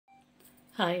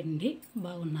Hi అండి,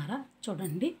 బాగున్నారా?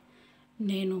 చూడండి,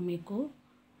 నేను మీకు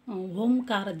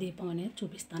ఓంకార దీపం అనేది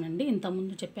చూపిస్తానండి.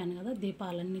 ఇంతకుముందు చెప్పాను కదా,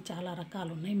 దీపాలన్నీ చాలా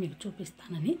రకాలు ఉన్నాయి, మీకు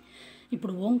చూపిస్తానని.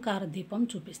 ఇప్పుడు ఓంకార దీపం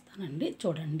చూపిస్తానండి.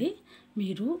 చూడండి,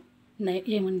 మీరు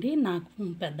ఏమండి,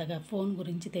 నాకు పెద్దగా ఫోన్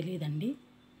గురించి తెలియదండి.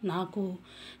 నాకు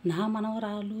నా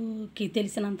మనవరాలుకి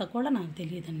తెలిసినంత కూడా నాకు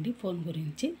తెలియదండి ఫోన్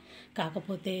గురించి.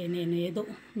 కాకపోతే నేను ఏదో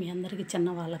మీ అందరికీ, చిన్న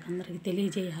వాళ్ళకందరికీ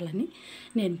తెలియజేయాలని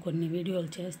నేను కొన్ని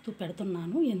వీడియోలు చేస్తూ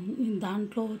పెడుతున్నాను.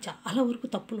 దాంట్లో చాలా వరకు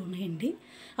తప్పులు ఉన్నాయండి.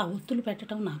 ఆ ఒత్తులు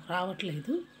పెట్టడం నాకు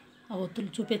రావట్లేదు. ఆ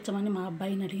ఒత్తులు చూపించమని మా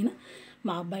అబ్బాయిని అడిగిన,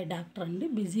 మా అబ్బాయి డాక్టర్ అండి,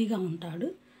 బిజీగా ఉంటాడు.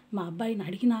 మా అబ్బాయిని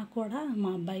అడిగినా కూడా మా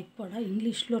అబ్బాయికి కూడా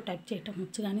ఇంగ్లీష్లో టైప్ చేయటం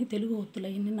వచ్చు, కానీ తెలుగు ఒత్తులు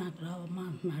అవన్నీ నాకు రావమ్మా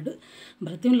అంటున్నాడు.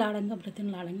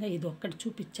 బ్రతిమలాడంగా ఇది ఒక్కటి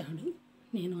చూపించాడు.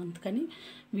 నేను అందుకని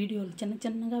వీడియోలు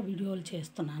చిన్నగా వీడియోలు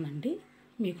చేస్తున్నానండి.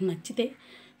 మీకు నచ్చితే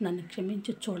నన్ను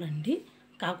క్షమించి చూడండి.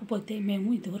 కాకపోతే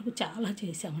మేము ఇదివరకు చాలా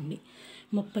చేసామండి.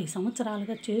 30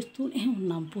 సంవత్సరాలుగా చేస్తూనే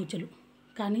ఉన్నాం పూజలు.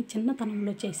 కానీ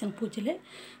చిన్నతనంలో చేసిన పూజలే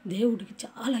దేవుడికి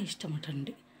చాలా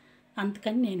ఇష్టమటండి.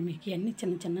 అందుకని నేను మీకు ఇవన్నీ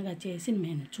చిన్నగా చేసి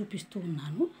నేను చూపిస్తూ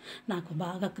ఉన్నాను. నాకు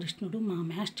బాగా కృష్ణుడు, మా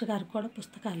మాస్టర్ గారు కూడా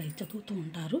పుస్తకాలు అవి చదువుతూ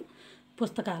ఉంటారు.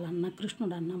 పుస్తకాలన్నా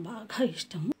కృష్ణుడన్నా బాగా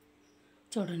ఇష్టము.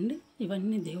 చూడండి,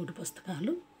 ఇవన్నీ దేవుడి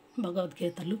పుస్తకాలు,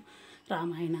 భగవద్గీతలు,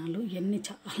 రామాయణాలు, ఇవన్నీ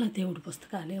చాలా దేవుడి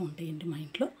పుస్తకాలే ఉంటాయండి మా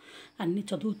ఇంట్లో. అన్నీ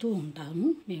చదువుతూ ఉంటాము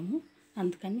మేము.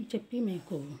 అందుకని చెప్పి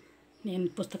మీకు నేను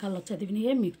పుస్తకాల్లో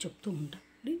చదివినయే మీకు చెప్తూ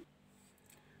ఉంటానండి.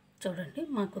 చూడండి,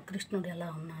 మాకు కృష్ణుడు ఎలా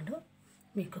ఉన్నాడో.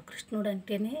 మీకు కృష్ణుడు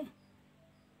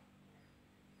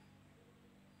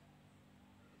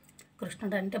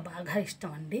అంటే బాగా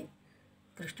ఇష్టం అండి.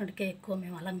 కృష్ణుడికే ఎక్కువ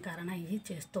మేము అలంకరణ ఇవి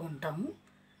చేస్తూ ఉంటాము.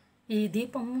 ఈ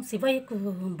దీపం శివయ్యకు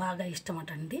బాగా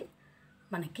ఇష్టమటండి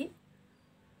మనకి.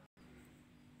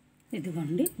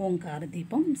 ఇదిగోండి ఓంకార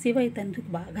దీపం, శివయ్య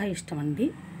తండ్రికి బాగా ఇష్టం అండి.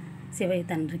 శివయ్య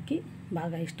తండ్రికి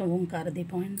బాగా ఇష్టం. ఓంకార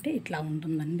దీపం అంటే ఇట్లా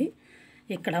ఉంటుందండి.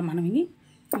 ఇక్కడ మనం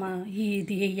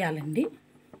ఇది వేయాలండి.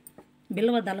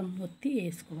 బిల్వదళం ఒత్తి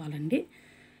వేసుకోవాలండి.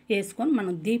 వేసుకొని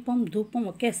మనం దీపం ధూపం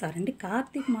ఒకేసారి అండి.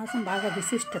 కార్తీక మాసం బాగా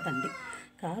విశిష్టత అండి.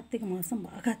 కార్తీక మాసం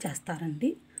బాగా చేస్తారండి.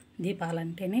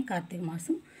 దీపాలంటేనే కార్తీక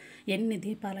మాసం ఎన్ని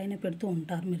దీపాలైనా పెడుతూ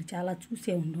ఉంటారు. మీరు చాలా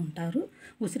చూసే ఉంటారు.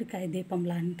 ఉసిరికాయ దీపం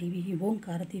లాంటివి,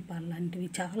 ఓంకార దీపాలు లాంటివి,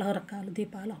 చాలా రకాల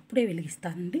దీపాలు అప్పుడే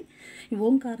వెలిగిస్తారండి. ఈ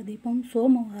ఓంకార దీపం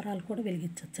సోమవారాలు కూడా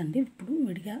వెలిగించవచ్చండి. ఇప్పుడు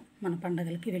విడిగా మన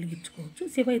పండగలకి వెలిగించుకోవచ్చు.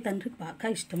 శివయ్య తండ్రికి బాగా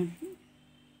ఇష్టం అండి.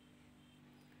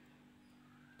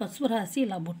 పసుపు రాసి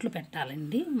ఇలా బొట్లు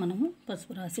పెట్టాలండి. మనము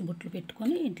పసుపు రాసి బొట్లు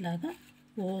పెట్టుకొని ఇట్లాగా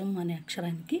ఓం అనే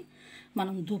అక్షరానికి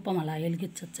మనం ధూపం అలా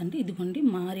వెలిగించవచ్చండి. ఇదిగోండి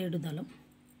మారేడు దళం,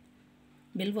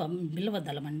 బిల్వ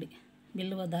దళం అండి.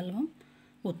 బిల్వ దళం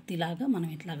ఒత్తిలాగా మనం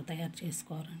ఇట్లాగా తయారు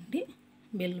చేసుకోవాలండి.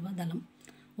 బిల్వ దళం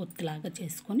ఒత్తిలాగా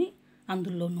చేసుకొని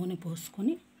అందులో నూనె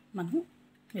పోసుకొని మనం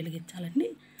వెలిగించాలండి.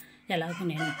 ఎలాగో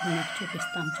నేను మీకు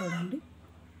చూపిస్తాను.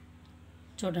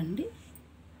 చూడండి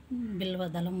బిల్వ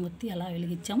దళం ఒత్తి ఎలా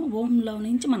వెలిగించాము. ఓంలో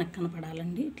నుంచి మనకు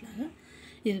కనపడాలండి. ఇట్లాగా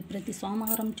ఇది ప్రతి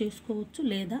సోమవారం చేసుకోవచ్చు,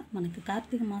 లేదా మనకి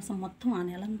కార్తీక మాసం మొత్తం ఆ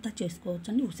నెలంతా చేసుకోవచ్చు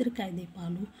అండి. ఉసిరికాయ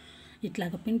దీపాలు,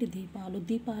 ఇట్లాగ పిండి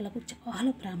దీపాలకు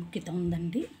చాలా ప్రాముఖ్యత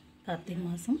ఉందండి.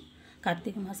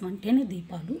 కార్తీక మాసం అంటేనే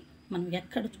దీపాలు. మనం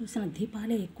ఎక్కడ చూసిన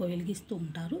దీపాలే ఎక్కువ వెలిగిస్తూ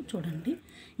ఉంటారు. చూడండి,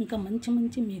 ఇంకా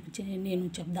మంచి మీకు నేను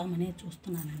చెప్దామనే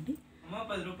చూస్తున్నానండి.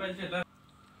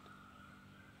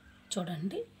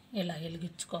 చూడండి, ఇలా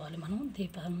వెలిగించుకోవాలి మనం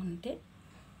దీపం అంటే.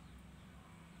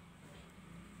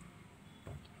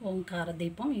 ఓంకార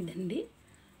దీపం ఇదండి.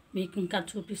 మీకు ఇంకా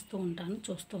చూపిస్తూ ఉంటాను,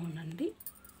 చూస్తూ ఉండండి.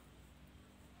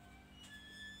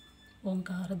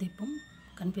 ఓంకార దీపం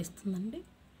కనిపిస్తుందండి.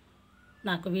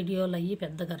 నాకు వీడియోలు అయ్యి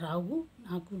పెద్దగా రావు.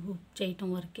 నాకు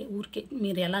చేయటం ఊరికే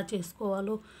మీరు ఎలా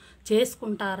చేసుకోవాలో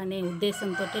చేసుకుంటారనే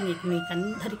ఉద్దేశంతో మీకు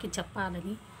అందరికీ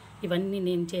చెప్పాలని ఇవన్నీ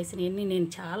నేను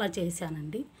చాలా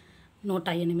చేశానండి.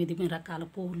 108 రకాల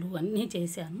పువ్వులు అన్నీ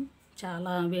చేశాను.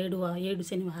 చాలా 7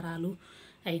 శనివారాలు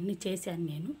అవన్నీ చేశాను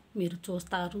నేను. మీరు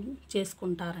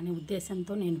చేసుకుంటారనే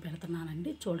ఉద్దేశంతో నేను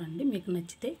పెడుతున్నానండి. చూడండి, మీకు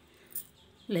నచ్చితే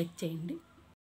లైక్ చేయండి.